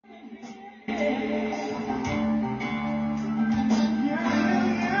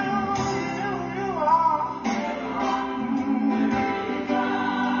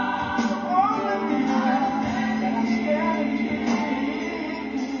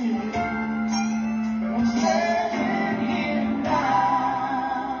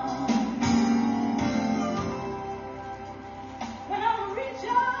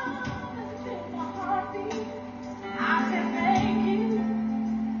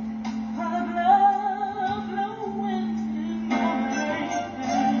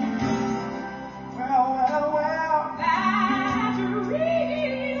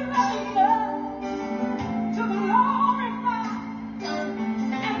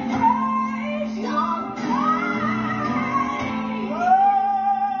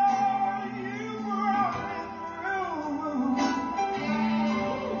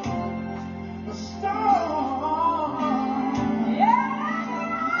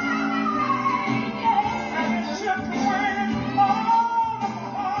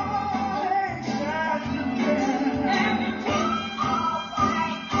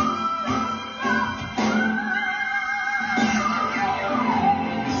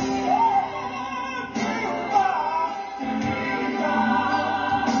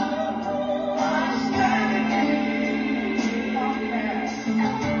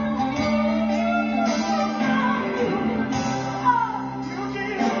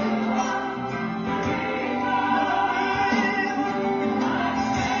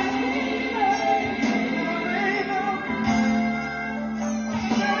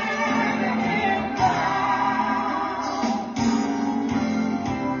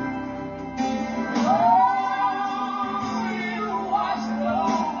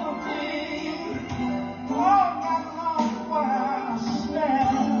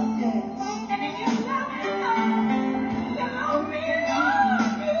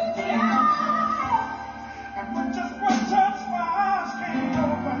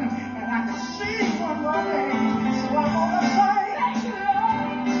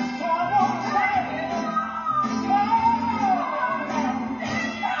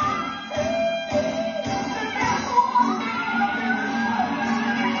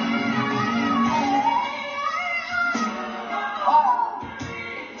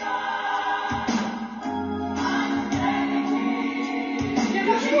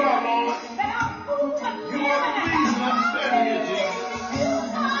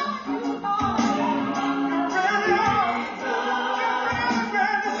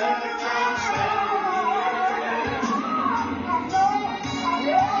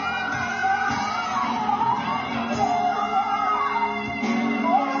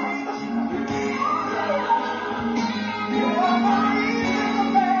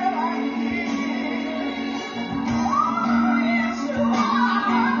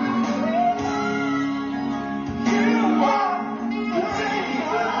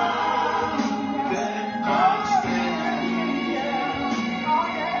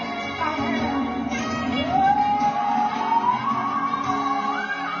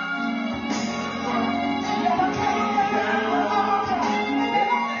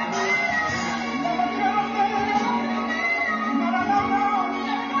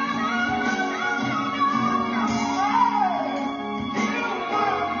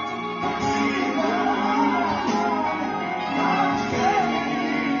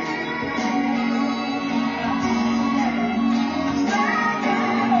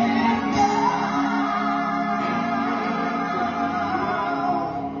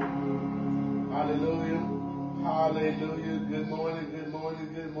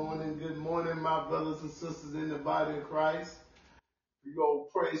brothers and sisters in the body of Christ. You're going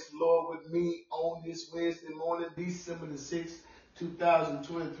to praise the Lord with me on this Wednesday morning, December the 6th,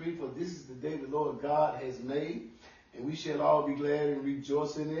 2023. For this is the day the Lord God has made, and we shall all be glad and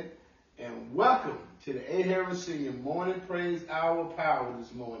rejoice in it. And welcome to the A. Harris Senior Morning Praise Hour Power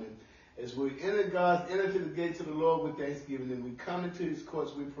this morning. As we enter to the gates of the Lord with thanksgiving, and we come into his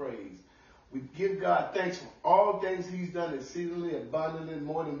courts with praise. We give God thanks for all things he's done exceedingly abundantly,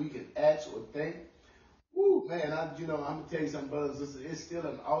 more than we can ask or think. Woo, man, I'm going to tell you something, brothers and sisters. It's still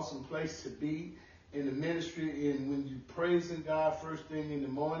an awesome place to be in the ministry. And when you're praising God first thing in the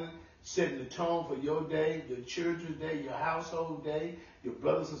morning, setting the tone for your day, your children's day, your household day, your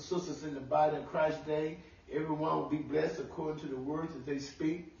brothers and sisters in the body of Christ day, everyone will be blessed according to the words that they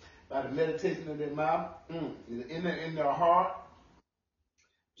speak, by the meditation of their mouth, in their heart.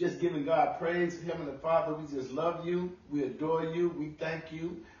 Just giving God praise. Heavenly Father, we just love you. We adore you. We thank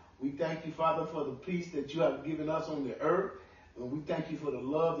you. We thank you, Father, for the peace that you have given us on the earth. And we thank you for the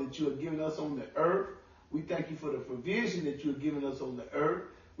love that you have given us on the earth. We thank you for the provision that you have given us on the earth.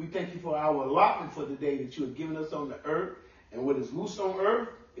 We thank thank you for our allotment for the day that you have given us on the earth. And what is loosed on earth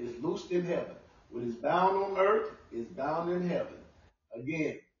is loosed in heaven. What is bound on earth is bound in heaven.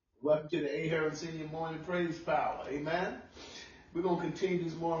 Again, welcome to the A. Harris Senior Morning Praise Power. Amen. We're going to continue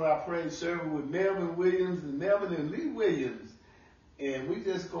this morning our praise service with Melvin Williams and Melvin Lee Williams. And we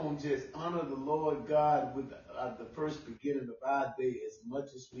just going to just honor the Lord God with the first beginning of our day as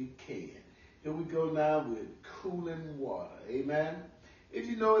much as we can. Here we go now with Cooling Water. Amen. If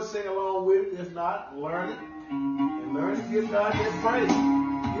you know it, sing along with it. If not, learn it. And learn to give God that praise.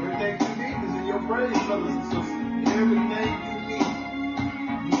 Everything you need is in your praise, brothers and sisters. Everything you need,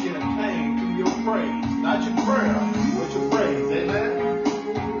 you can obtain through your praise. Not your prayer, but your praise. Amen.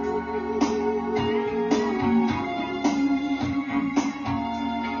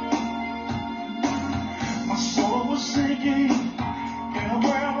 My soul was sinking in a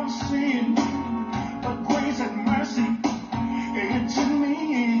world of sin, but grace and mercy it took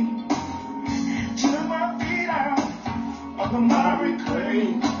me, took my feet out of the miry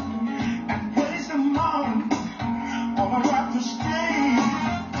clay and placed them on a rock to stay.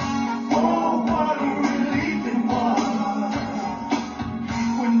 Oh, what a relief it was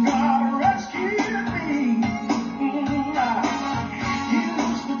when God rescued me. He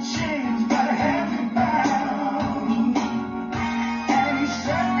loosed the chains that had me bound, and He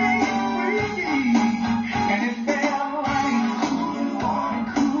set me free, and it felt like cooling water,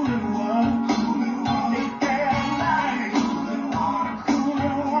 cooling water, cooling water. It felt like cooling water,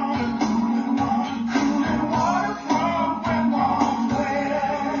 cooling water.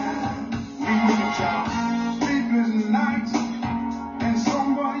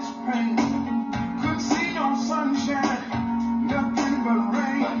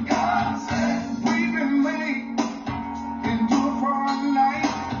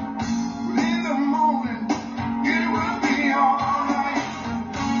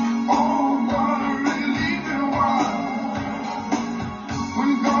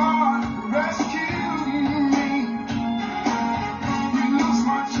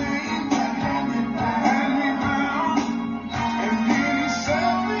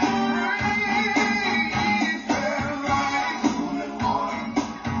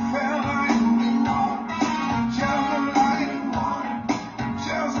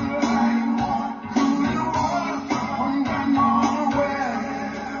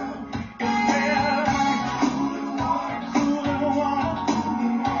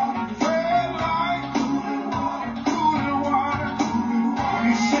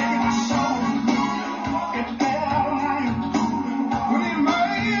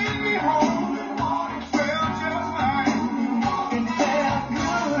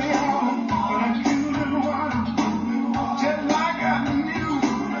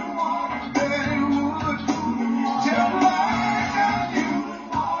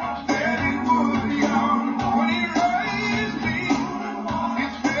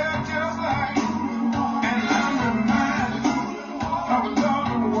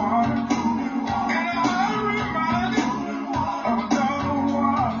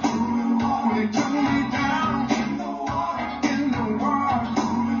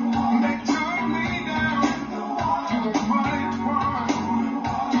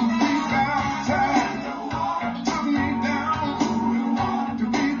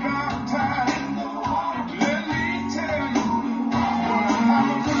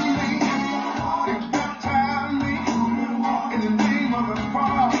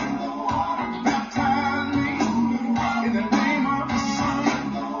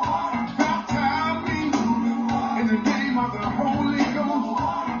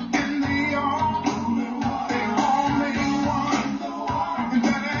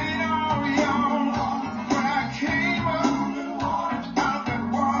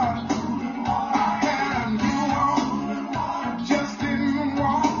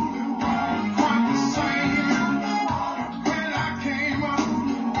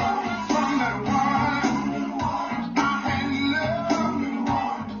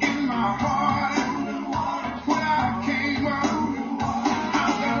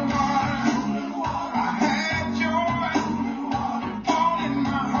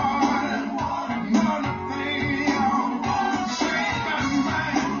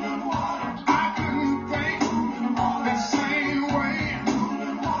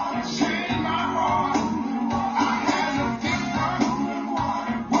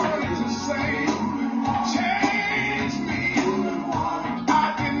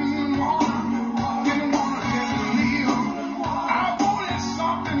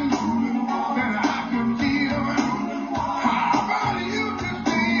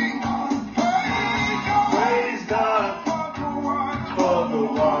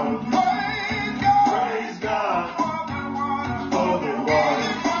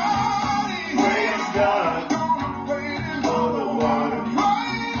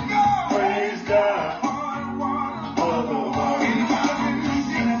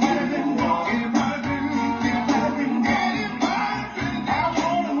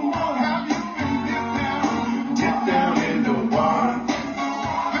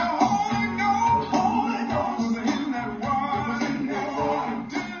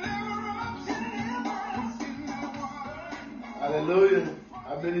 Hallelujah.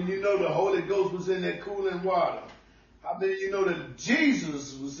 How many of you know the Holy Ghost was in that cooling water? How many of you know that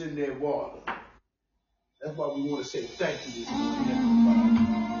Jesus was in that water? That's why we want to say thank you this morning, Heavenly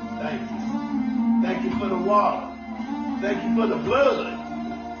Father. Thank you. Thank you for the water. Thank you for the blood.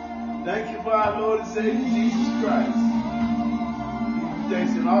 Thank you for our Lord and Savior Jesus Christ. Give you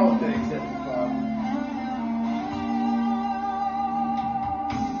thanks in all things, Heavenly Father.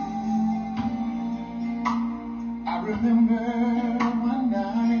 I remember one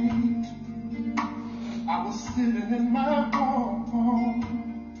night I was sitting in my home.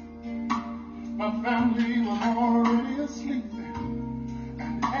 My family was already asleep,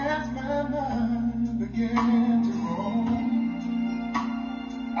 and as my mind began to roam,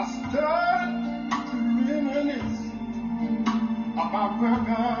 I started to reminisce about where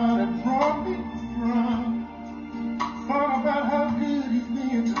God had brought me from. Thought about how good He's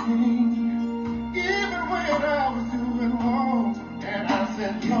been to me, even when I was doing wrong. And I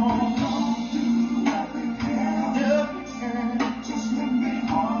said, Lord, don't do nothing can. Just let me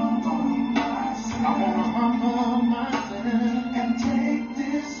humble myself. I want to humble myself and take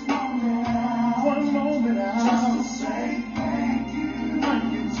this moment out. One moment out. Just to say thank you.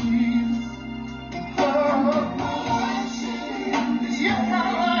 Thank you, Jesus. Oh, yeah,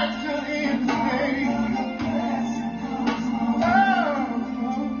 my life should end today.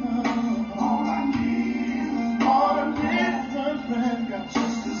 All I need is one friend, God,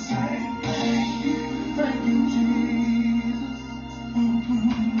 just to say thank you, Jesus.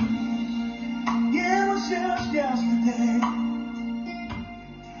 Yeah, it was just yesterday.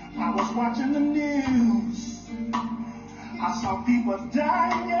 I was watching the news. I saw people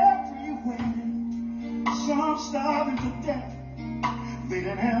dying everywhere. Some starving to death. They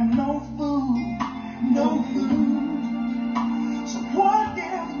didn't have no food, no food. So what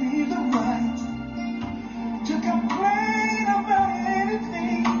gives me the right to complain about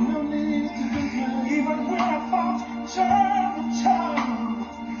anything? No need to complain. Even when I fall child to child,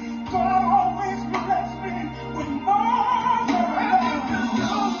 God always bless me with more than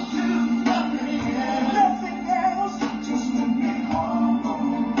nothing else. Just let me humble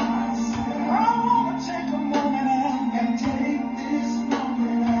myself. I want to take a moment out and take this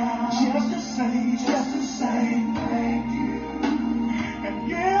moment out just to say thank you.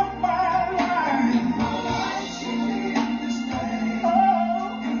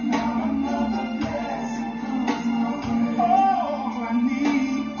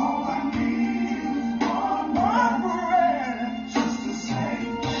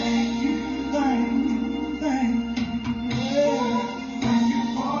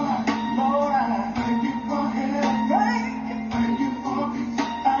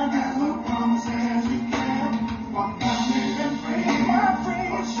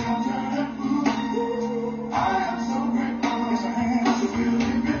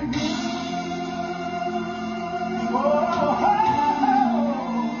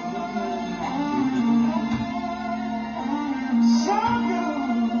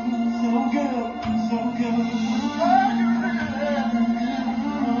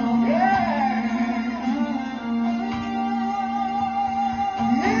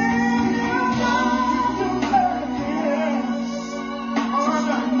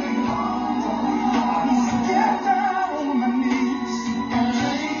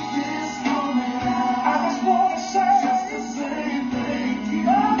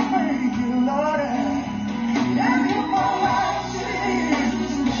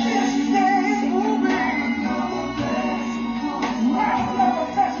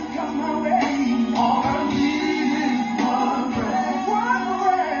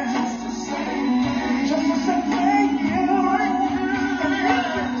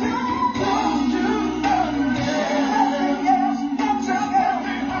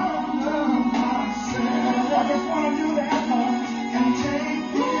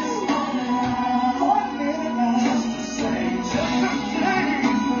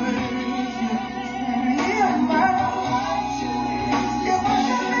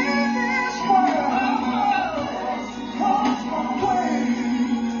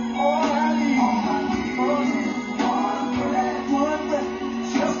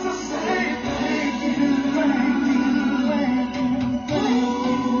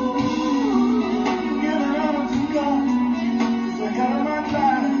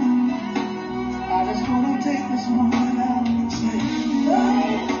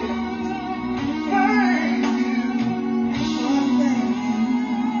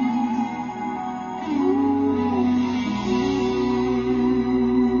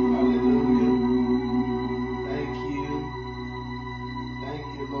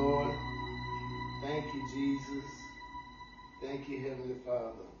 Thank you, Jesus. Thank you, Heavenly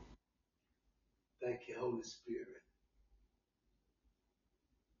Father. Thank you, Holy Spirit.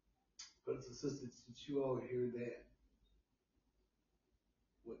 Brothers and sisters, did you all hear that?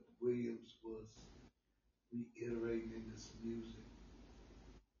 What Williams was reiterating in this music.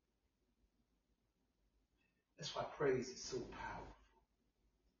 That's why praise is so powerful.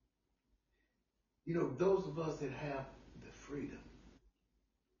 You know, those of us that have the freedom,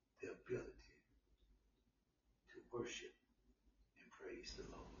 the ability to worship and praise the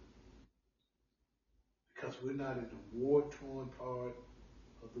Lord. Because we're not in the war-torn part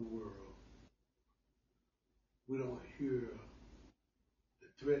of the world. We don't hear the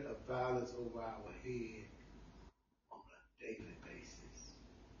threat of violence over our head on a daily basis.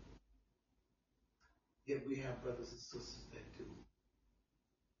 Yet we have brothers and sisters that do.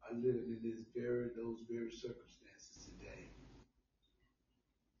 Are living in those very circumstances today.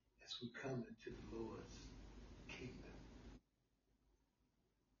 As we come into the Lord's kingdom.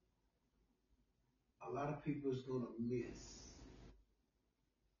 A lot of people is going to miss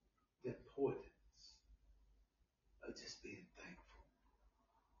the importance of just being thankful.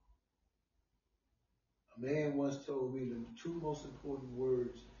 A man once told me the two most important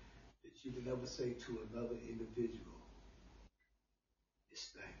words that you can ever say to another individual is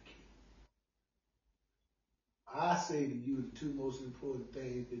thank you. I say to you the two most important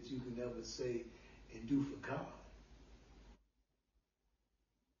things that you can ever say and do for God.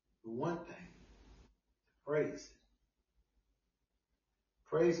 The one thing, praise it.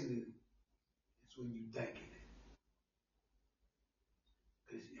 Praising it is when you thanking it.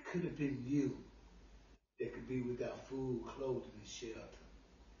 Because it could have been you that could be without food, clothing, and shelter.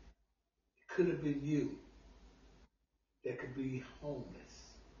 It could have been you that could be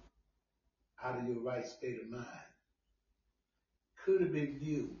homeless, out of your right state of mind. Could have been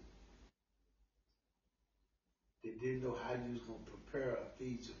you that didn't know how you was going to prepare or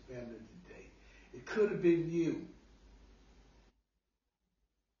feed your family today. It could have been you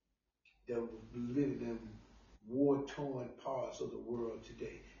that was living in war-torn parts of the world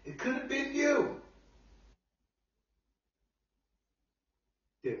today. It could have been you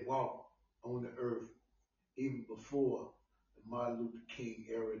that walked on the earth even before the Martin Luther King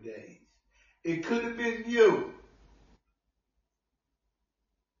era days. It could have been you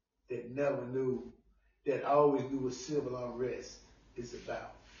that never knew, that always knew what civil unrest is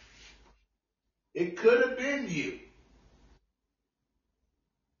about. It could have been you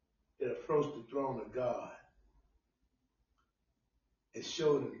that approached the throne of God and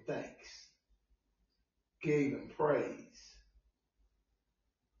showed him thanks, gave him praise,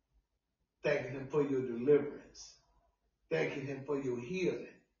 thanking him for your deliverance, thanking him for your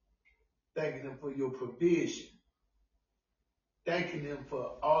healing, thanking him for your provision, thanking him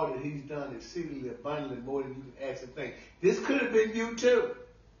for all that he's done exceedingly abundantly more than you can ask and think. This could have been you too.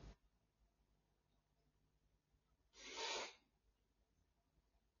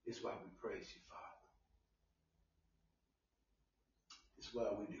 It's why we praise you, Father. It's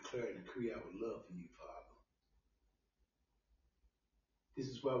why we declare and decree our love for you, Father. This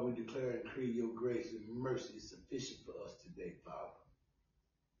is why we declare and decree your grace and mercy is sufficient for us today, Father.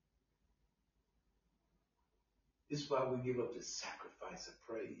 This is why we give up the sacrifice of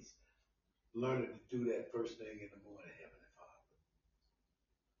praise, learning to do that first thing in the morning, Heavenly Father.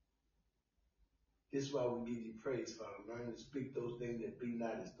 This is why we give you praise, Father, learning to speak those things that be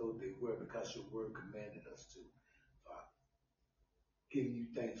not as though they were, because your word commanded us to, Father. Giving you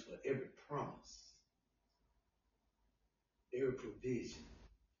thanks for every promise, every provision.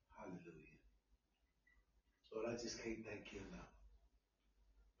 Hallelujah. Lord, I just can't thank you enough.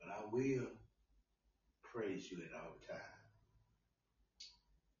 But I will praise you at all times.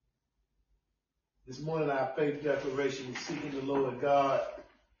 This morning, our faith declaration is seeking the Lord God.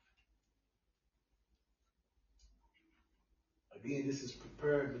 Again, this is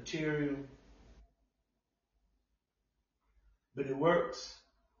prepared material, but it works.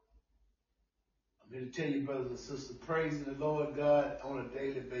 I'm here to tell you, brothers and sisters, praising the Lord God on a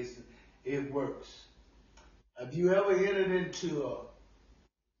daily basis, it works. Have you ever entered into a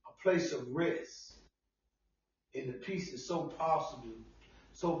place of rest and the peace is so positive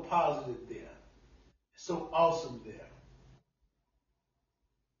there, so awesome there,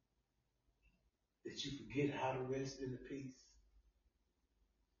 that you forget how to rest in the peace?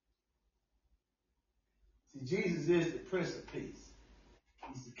 See, Jesus is the Prince of Peace.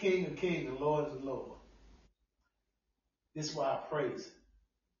 He's the King of Kings and Lord of Lords. This is why I praise him.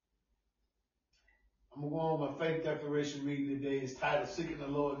 I'm going to go on my faith declaration reading today. It's titled Seeking the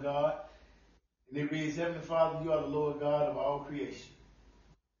Lord God. And it reads, Heavenly Father, you are the Lord God of all creation.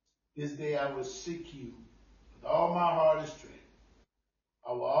 This day I will seek you with all my heart and strength.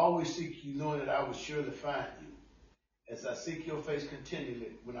 I will always seek you, knowing that I will surely find you. As I seek your face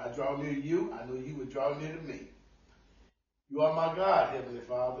continually, when I draw near you, I know you will draw near to me. You are my God, Heavenly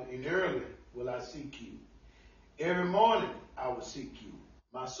Father, and early will I seek you. Every morning I will seek you.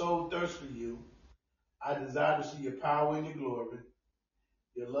 My soul thirsts for you. I desire to see your power and your glory.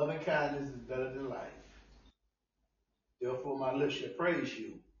 Your loving kindness is better than life. Therefore my lips shall praise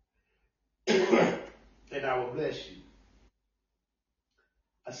you, and I will bless you.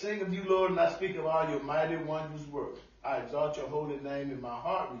 I sing of you, Lord, and I speak of all your mighty wondrous works. I exalt your holy name, and my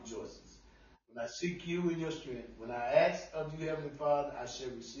heart rejoices. When I seek you in your strength, when I ask of you, Heavenly Father, I shall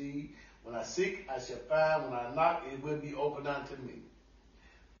receive. When I seek, I shall find. When I knock, it will be opened unto me.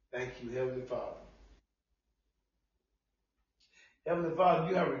 Thank you, Heavenly Father. Heavenly Father,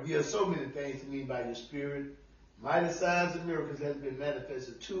 you have revealed so many things to me by your Spirit. Mighty signs and miracles have been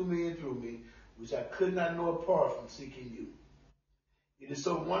manifested to me and through me, which I could not know apart from seeking you. It is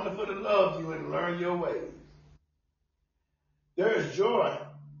so wonderful to love you and learn your ways. There is joy,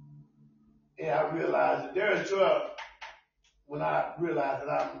 and I realize that there is joy when I realize that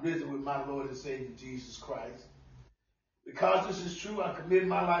I'm risen with my Lord and Savior Jesus Christ. Because this is true, I commit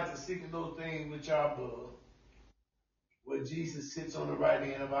my life to seeking those things which are above, where Jesus sits on the right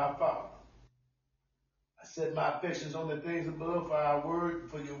hand of our Father. I set my affections on the things above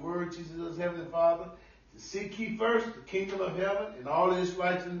for your word, Jesus, Heavenly Father, to seek ye first the kingdom of heaven and all its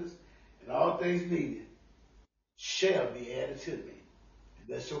righteousness and all things needed shall be added to me. And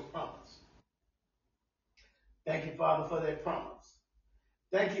that's your promise. Thank you, Father, for that promise.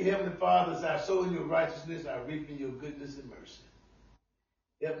 Thank you, Heavenly Father, as I sow in your righteousness, I reap in your goodness and mercy.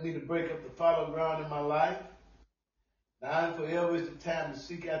 Help me to break up the fallow ground in my life. Now and forever is the time to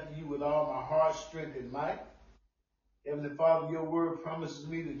seek after you with all my heart, strength, and might. Heavenly Father, your word promises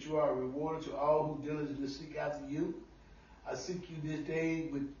me that you are a rewarder to all who diligently seek after you. I seek you this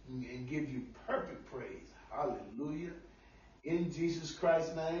day and give you perfect praise. Hallelujah. In Jesus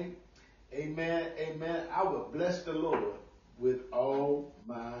Christ's name, amen, amen. I will bless the Lord with all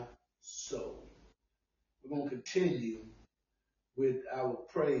my soul. We're going to continue with our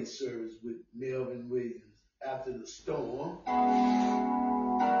praise service with Melvin Williams after the storm.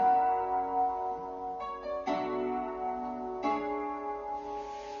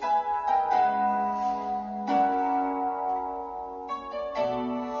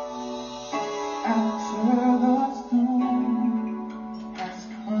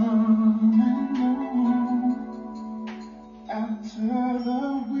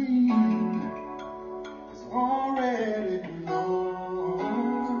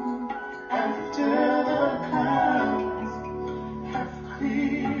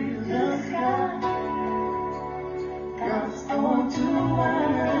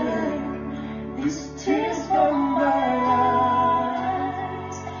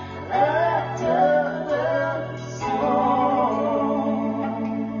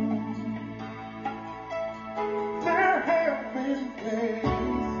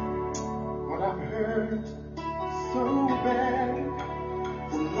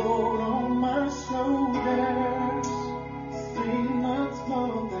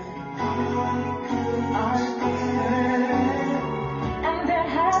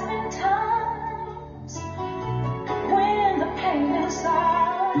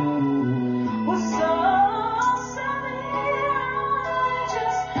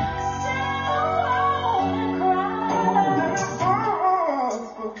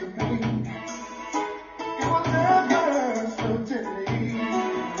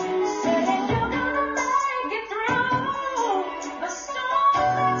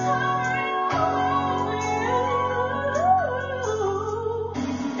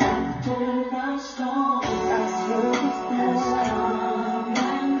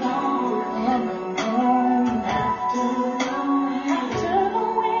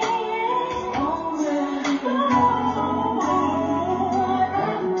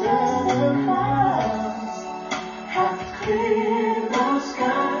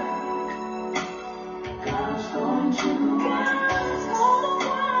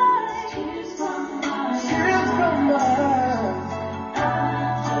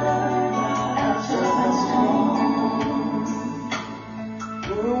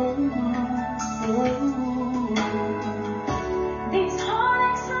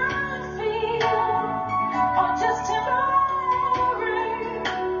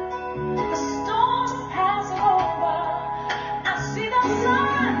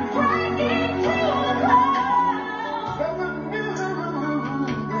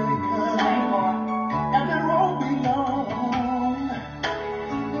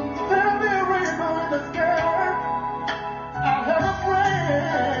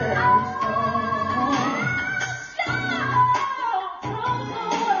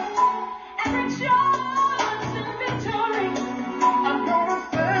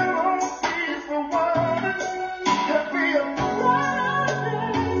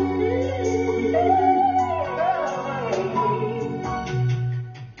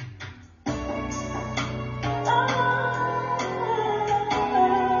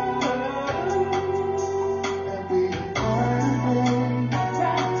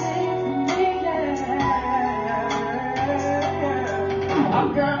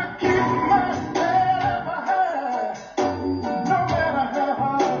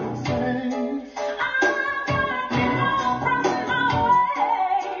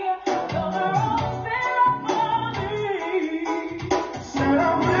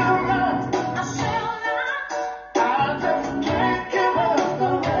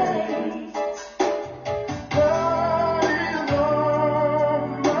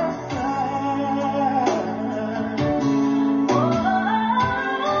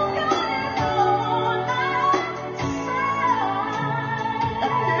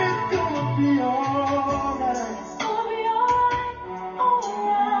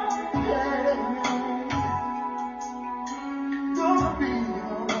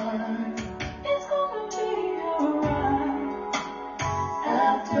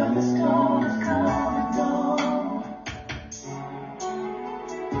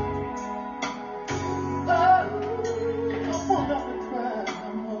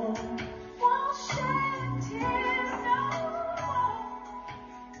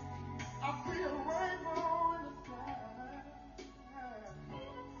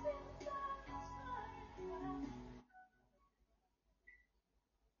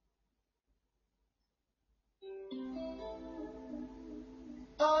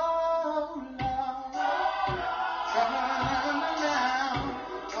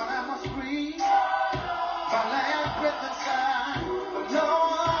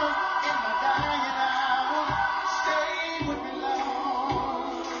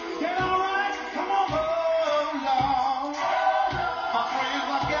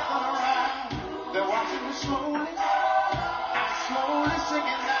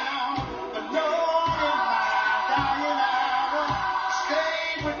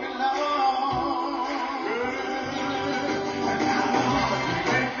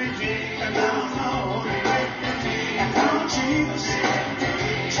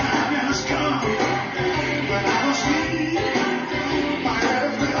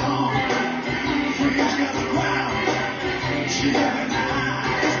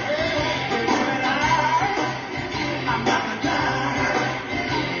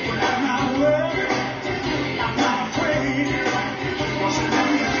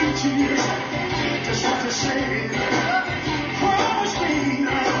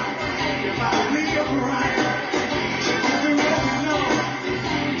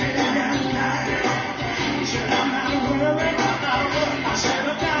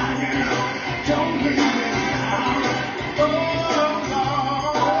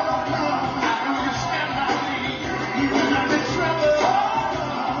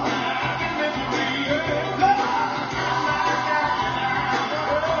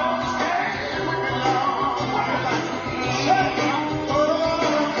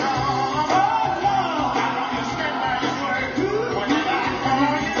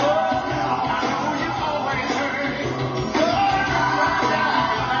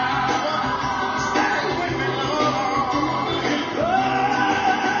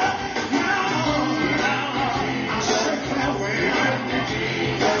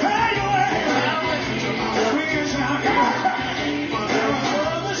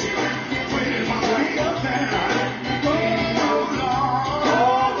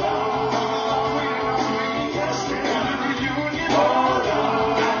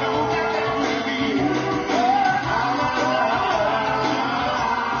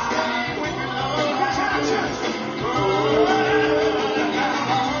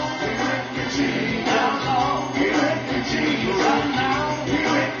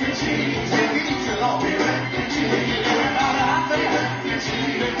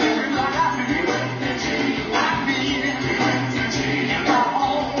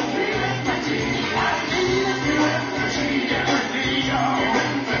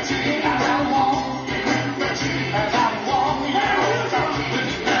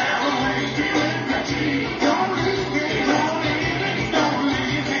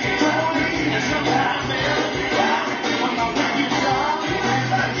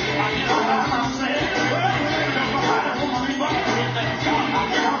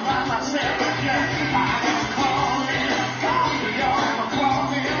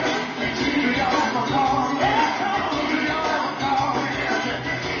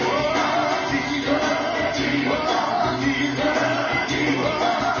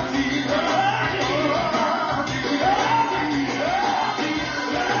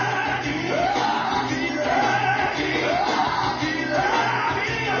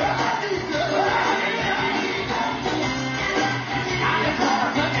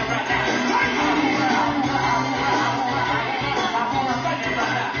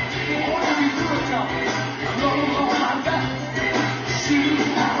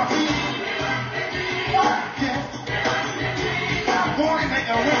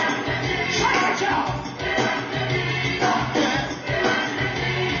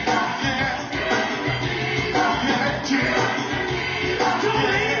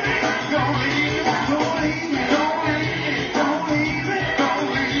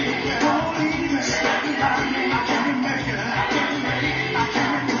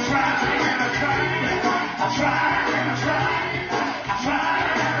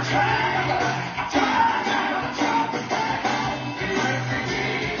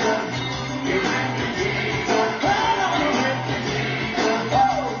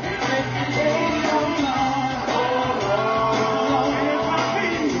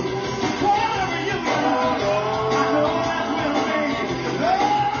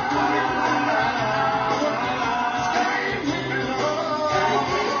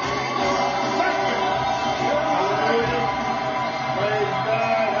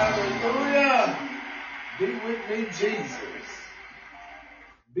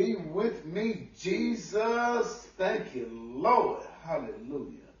 Be with me, Jesus. Thank you, Lord.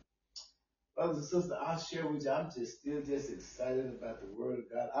 Hallelujah. Brothers and sisters, I'll share with you. I'm still excited about the word of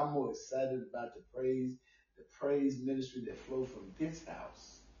God. I'm more excited about the praise ministry that flow from this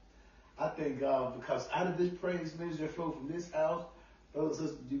house. I thank God because out of this praise ministry that flow from this house, brothers and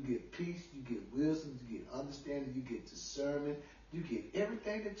sisters, you get peace, you get wisdom, you get understanding, you get discernment, you get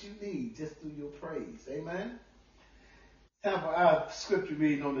everything that you need just through your praise. Amen. Time for our scripture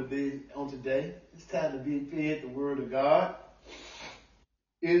reading on today. It's time to be fed the word of God.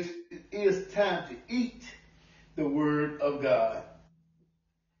 It is time to eat the word of God.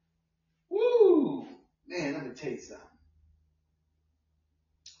 Woo! Man, let me tell you something.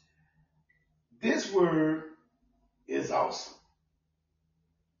 This word is awesome.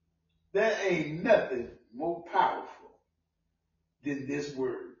 There ain't nothing more powerful than this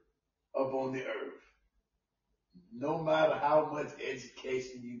word upon the earth. No matter how much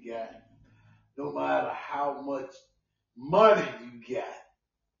education you got, no matter how much money you got,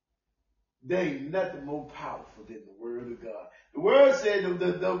 there ain't nothing more powerful than the word of God. The word said, the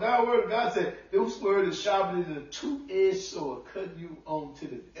word of God said, this word is sharper than a two-edged sword, cutting you on to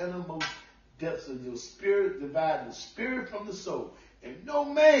the innermost depths of your spirit, dividing the spirit from the soul. And no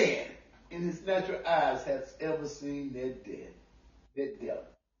man in his natural eyes has ever seen that depth.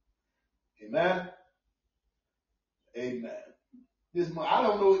 Amen? Amen. I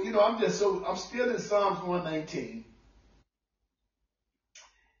don't know, I'm still in Psalms 119.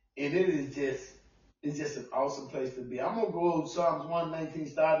 And it's just an awesome place to be. I'm going to go over Psalms 119,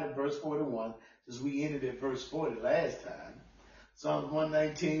 starting at verse 41, since we ended at verse 40 last time. Psalms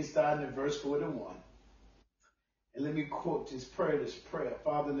 119, starting at verse 41. And let me quote this prayer.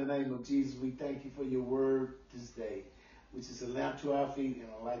 Father, in the name of Jesus, we thank you for your word this day, which is a lamp to our feet and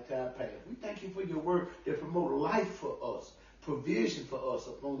a light to our path. We thank you for your word that promote life for us, provision for us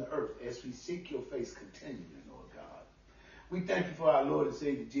upon the earth as we seek your face continually, Lord God. We thank you for our Lord and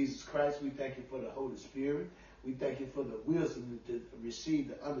Savior Jesus Christ. We thank you for the Holy Spirit. We thank you for the wisdom to receive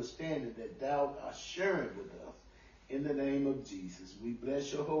the understanding that thou art sharing with us. In the name of Jesus, we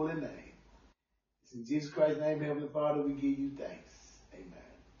bless your holy name. It's in Jesus Christ's name, Heavenly Father, we give you thanks. Amen.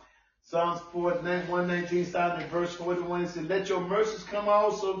 Psalms 119, starting at verse 41, it says, let your mercies come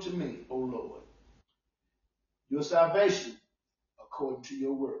also to me, O Lord, your salvation according to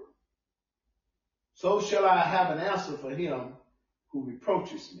your word. So shall I have an answer for him who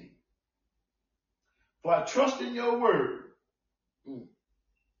reproaches me. For I trust in your word.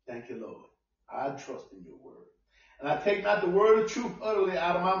 Thank you, Lord. I trust in your word. And I take not the word of truth utterly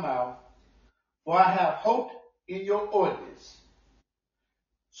out of my mouth, for I have hoped in your ordinance.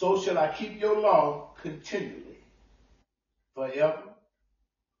 So shall I keep your law continually, forever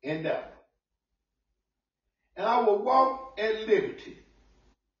and ever. And I will walk at liberty,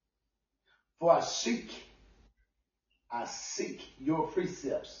 for I seek your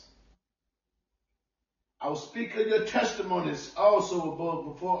precepts. I will speak of your testimonies also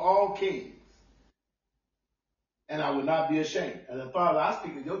before all kings, and I will not be ashamed. And Father, I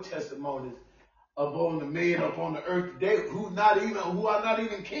speak of your testimonies upon the men upon the earth today who are not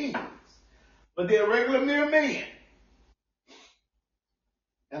even kings, but they're regular mere men.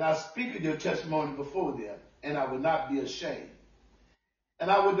 And I speak of your testimony before them, and I will not be ashamed. And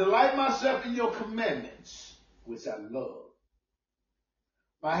I will delight myself in your commandments, which I love.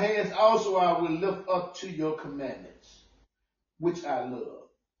 My hands also I will lift up to your commandments, which I love.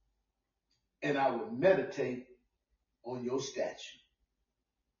 And I will meditate on your statute.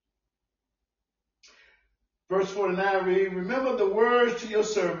 Verse 49 reads, remember the words to your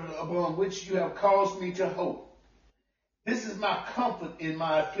servant upon which you have caused me to hope. This is my comfort in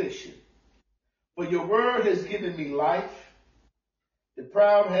my affliction. For your word has given me life. The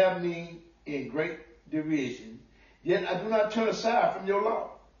proud have me in great derision. Yet I do not turn aside from your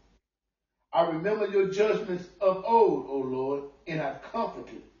law. I remember your judgments of old, O Lord, and have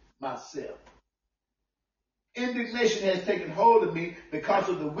comforted myself. Indignation has taken hold of me because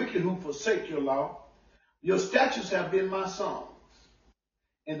of the wicked who forsake your law. Your statutes have been my songs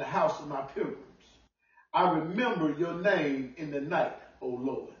in the house of my pilgrims. I remember your name in the night, O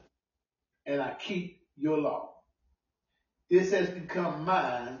Lord, and I keep your law. This has become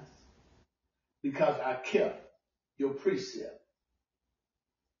mine because I kept your precept.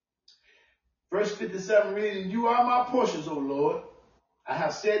 Verse 57 reading, you are my portions, O Lord. I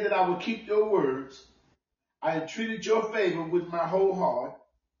have said that I will keep your words. I entreated your favor with my whole heart.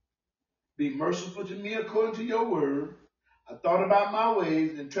 Be merciful to me according to your word. I thought about my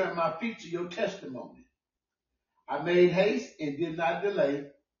ways and turned my feet to your testimony. I made haste and did not delay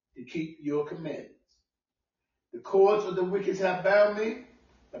to keep your commandments. The cords of the wicked have bound me,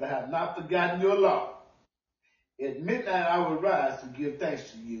 but I have not forgotten your law. At midnight I will rise to give thanks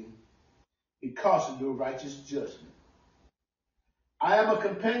to you because of your righteous judgment. I am a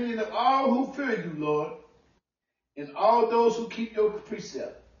companion of all who fear you, Lord, and all those who keep your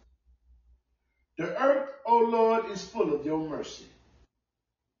precept. The earth, O Lord, is full of your mercy.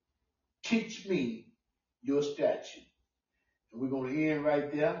 Teach me your statute. And we're going to end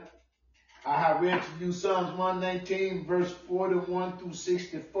right there. I have read to you Psalms 119, verse 41 through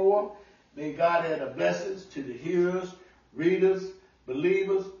 64. May God add a blessings to the hearers, readers,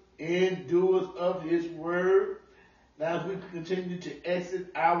 believers, and doers of his word. Now, as we continue to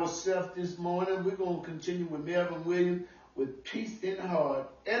exit ourselves this morning, we're going to continue with Melvin Williams with peace in the heart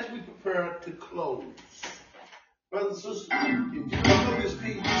as we prepare to close. Brothers and sisters, if you don't know this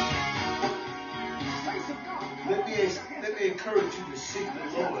peace, let me encourage you to seek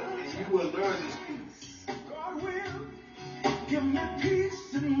the Lord, and you will learn this peace. God will give me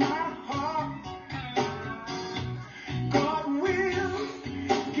peace in my heart. God will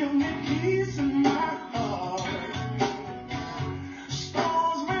give me peace in my heart.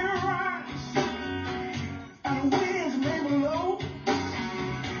 Storms may rise and winds may blow.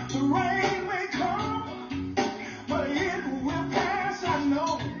 The rain may come, but it will pass, I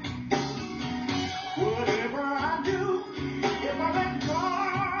know. Whatever I do, if I let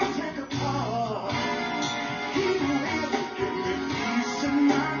God take a part, He will give me peace in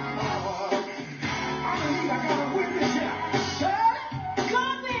my heart. I believe I got a witness here. Say,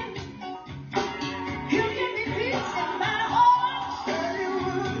 God will. He'll give me peace in my heart. Say He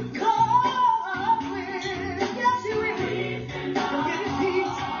will. God will. Yes, He will. He'll give me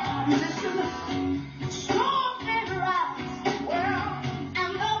peace. Listen, storm may rise. Well,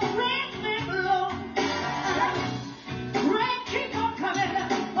 and the wind may blow. Rain keep on coming,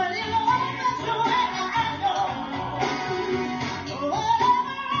 but it always the way I know.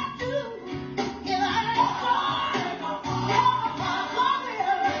 Whatever I do, if I let God, God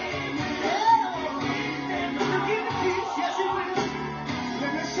will. He'll give me peace, yes He will.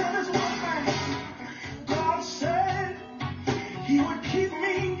 Let me say this one thing. God said He would keep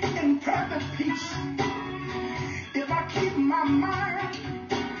me in perfect peace if I keep my mind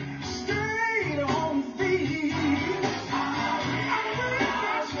stayed on Thee.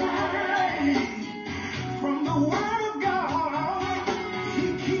 From the Word of God,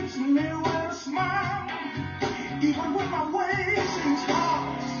 He keeps me with a smile, even when my way seems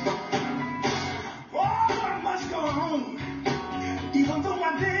hard. Oh, but I must go on, even though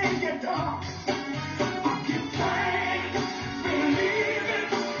my days get dark. I keep praying, believing,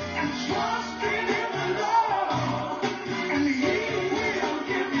 and trusting in the Lord, and He will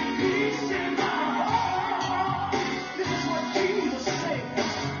give me peace in my heart. This is what Jesus said.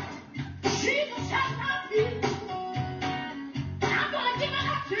 Jesus has my peace. I'm gonna give it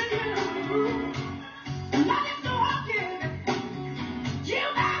up to you. Not if no one give it.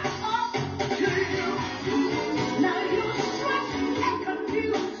 Give that up to you. Now you're stressed and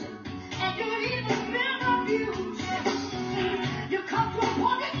confused, and you even feel abused. You come to a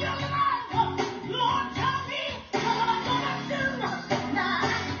point in your life, Lord, tell me what am I gonna do? Now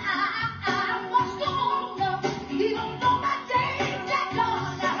I must go on, even though my days get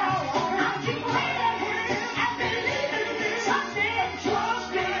dark. I keep praying and believing,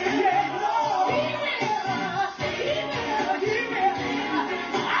 trusting, yeah, Lord, He will.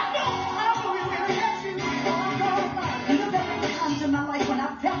 I know He will. Yes, He will. You know, there were times in my life when I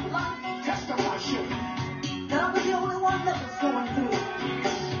felt like testify should, that I was the only one that was going through.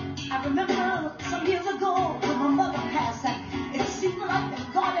 I remember some years ago when my mother passed, and it seemed like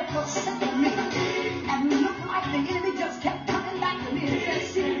that God had forsaken me, and it looked like the enemy just kept coming back to me and said,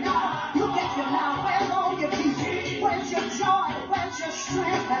 "See now, look at you now. Where's all your peace? Where's your joy? Where's your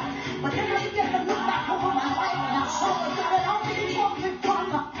strength?" But then I began to look back over my life, and I saw that God had already brought me from,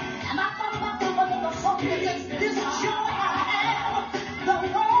 and I thought about the one of the song that says, "This joy I have, the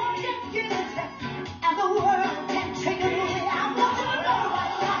world can give it, and the world can take it away." I want you to know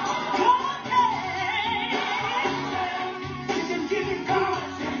right now, God can. He can give you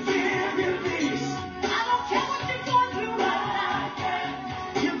peace, and give you peace. I don't care what you're going through right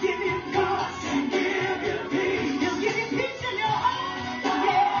now. He'll give you peace and give you peace. He'll give you peace in your heart.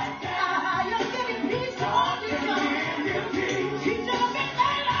 Yeah. He'll give you peace to all your peace. Peace in the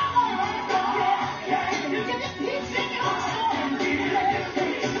midnight hour. Yeah. He'll give you peace in your soul.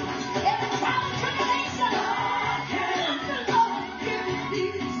 Every trial and tribulation. Let the Lord give you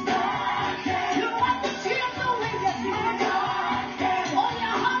peace. He'll wipe the tears away. Yes, He will. All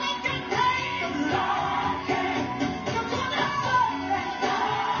your heartache and pain. You're gonna suffer.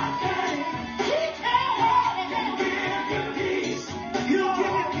 He can give you peace. He'll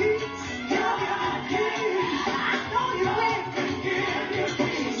give you peace. He'll give you peace. I know He will. Give you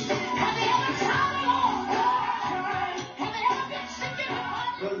peace. Have you ever tried it all? Have you ever been sick in your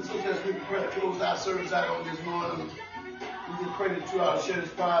heart? Brothers and sisters, as we prepare to close our service out on this morning, we just pray that you all share this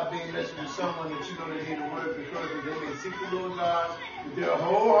fire being message with someone that you know that need a word of encouragement. They may seek the Lord God with their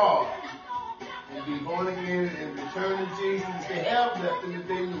whole heart and be born again and return to Jesus. If they have nothing that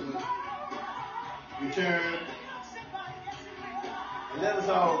they need, return. And let us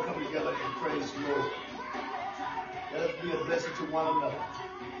all come together and praise the Lord. Let us be a blessing to one another.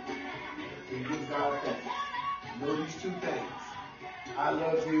 And give God thanks. Know these two things. I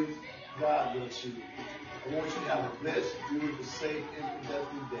love you. God loves you. I want you to have a blessed, beautiful, safe, and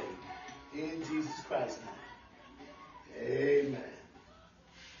productive day. In Jesus Christ's name.